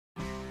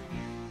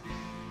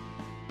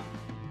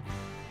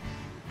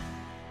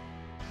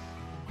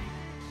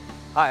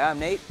Hi, I'm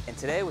Nate, and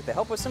today with the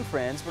help of some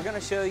friends, we're going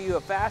to show you a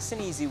fast and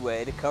easy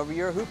way to cover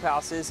your hoop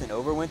houses in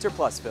OverWinter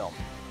Plus film.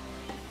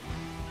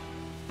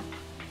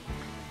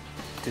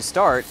 To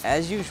start,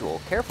 as usual,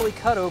 carefully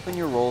cut open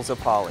your rolls of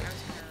poly.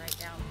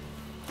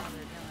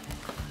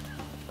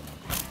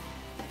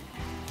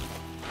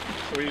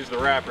 So we use the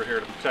wrapper here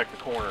to protect the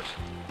corners,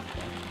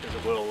 because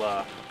it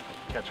will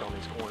catch on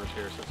these corners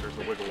here since there's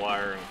the wiggle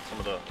wire and some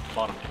of the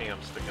bottom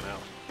cams sticking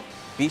out.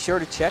 Be sure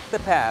to check the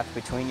path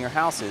between your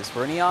houses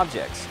for any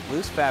objects,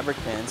 loose fabric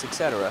pins,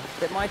 etc.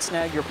 that might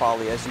snag your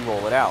poly as you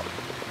roll it out.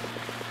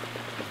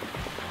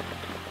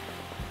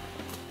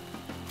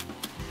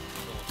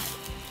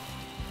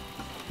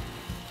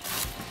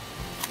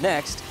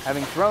 Next,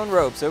 having thrown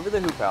ropes over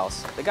the hoop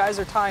house, the guys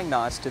are tying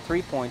knots to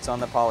 3 points on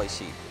the poly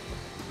sheet.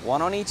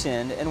 One on each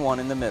end and one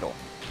in the middle.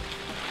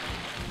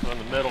 So in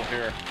the middle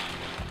here,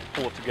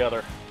 pull it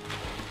together.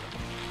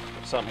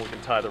 Something we can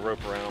tie the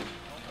rope around.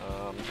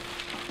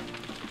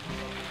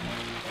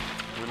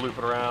 We loop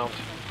it around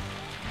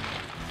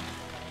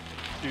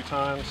a few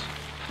times,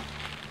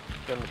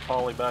 getting the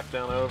poly back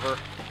down over,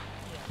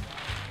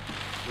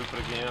 loop it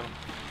again.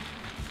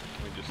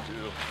 We just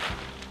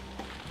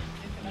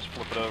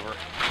flip it over,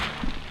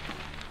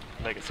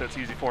 make it so it's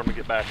easy for them to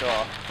get back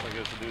off when he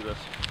goes to do this.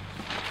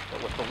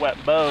 But with the wet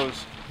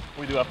bows,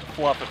 we do have to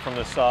fluff it from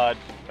this side,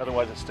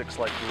 otherwise it sticks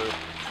like glue.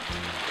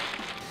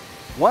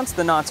 Once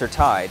the knots are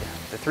tied,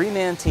 the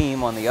three-man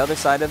team on the other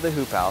side of the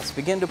hoop house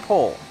begin to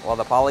pull while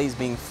the poly is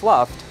being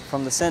fluffed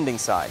from the sending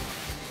side.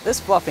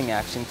 This fluffing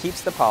action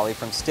keeps the poly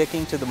from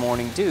sticking to the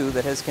morning dew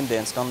that has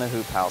condensed on the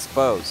hoop house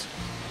bows.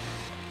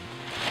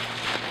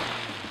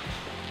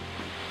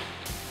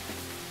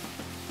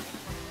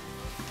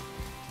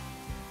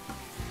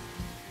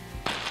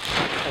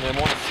 And then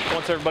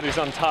once everybody's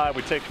untied,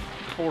 we take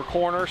 4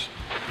 corners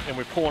and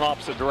we pull in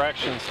opposite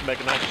directions to make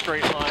a nice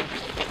straight line.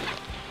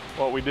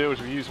 What we do is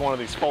we use one of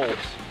these folds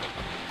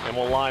and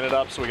we'll line it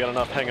up so we got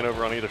enough hanging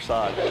over on either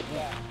side.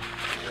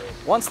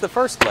 Once the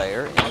first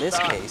layer, in this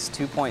case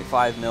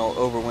 2.5 mil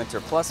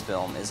OverWinter Plus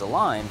film, is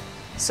aligned,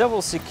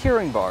 several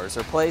securing bars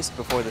are placed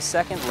before the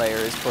second layer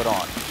is put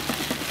on.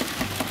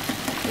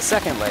 The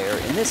second layer,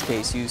 in this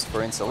case used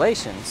for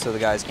insulation so the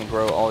guys can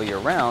grow all year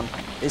round,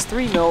 is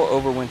 3 mil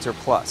OverWinter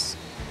Plus.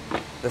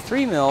 The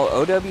 3 mil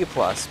OW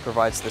Plus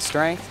provides the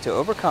strength to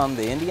overcome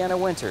the Indiana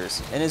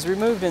winters and is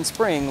removed in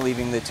spring,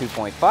 leaving the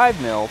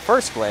 2.5 mil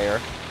first layer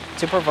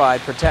to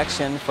provide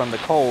protection from the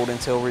cold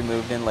until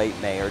removed in late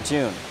May or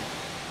June.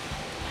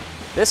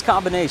 This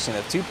combination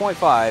of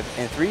 2.5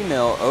 and 3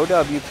 mil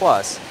OW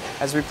Plus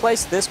has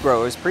replaced this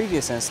grower's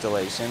previous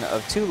installation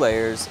of 2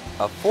 layers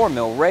of 4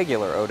 mil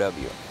regular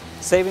OW,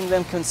 saving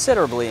them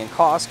considerably in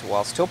cost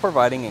while still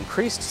providing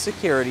increased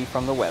security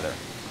from the weather.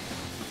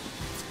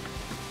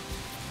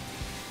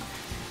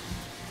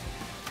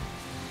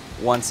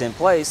 Once in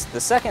place, the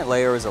second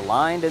layer is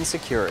aligned and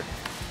secured.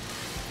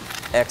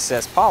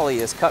 Excess poly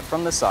is cut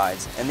from the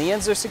sides and the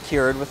ends are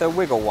secured with a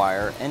wiggle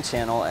wire and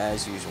channel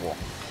as usual.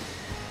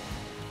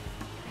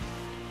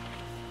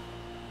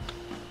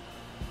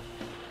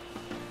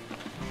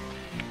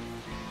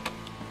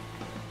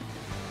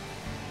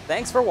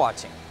 Thanks for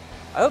watching.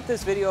 I hope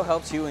this video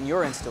helps you in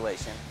your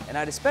installation, and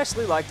I'd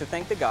especially like to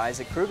thank the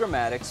guys at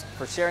Kruger-Maddox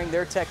for sharing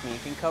their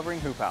technique in covering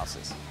hoop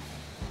houses.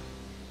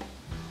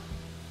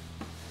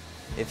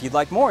 If you'd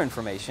like more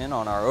information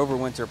on our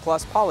OverWinter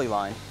Plus poly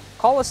line,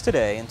 call us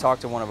today and talk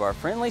to one of our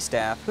friendly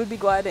staff who'd be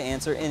glad to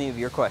answer any of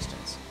your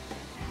questions.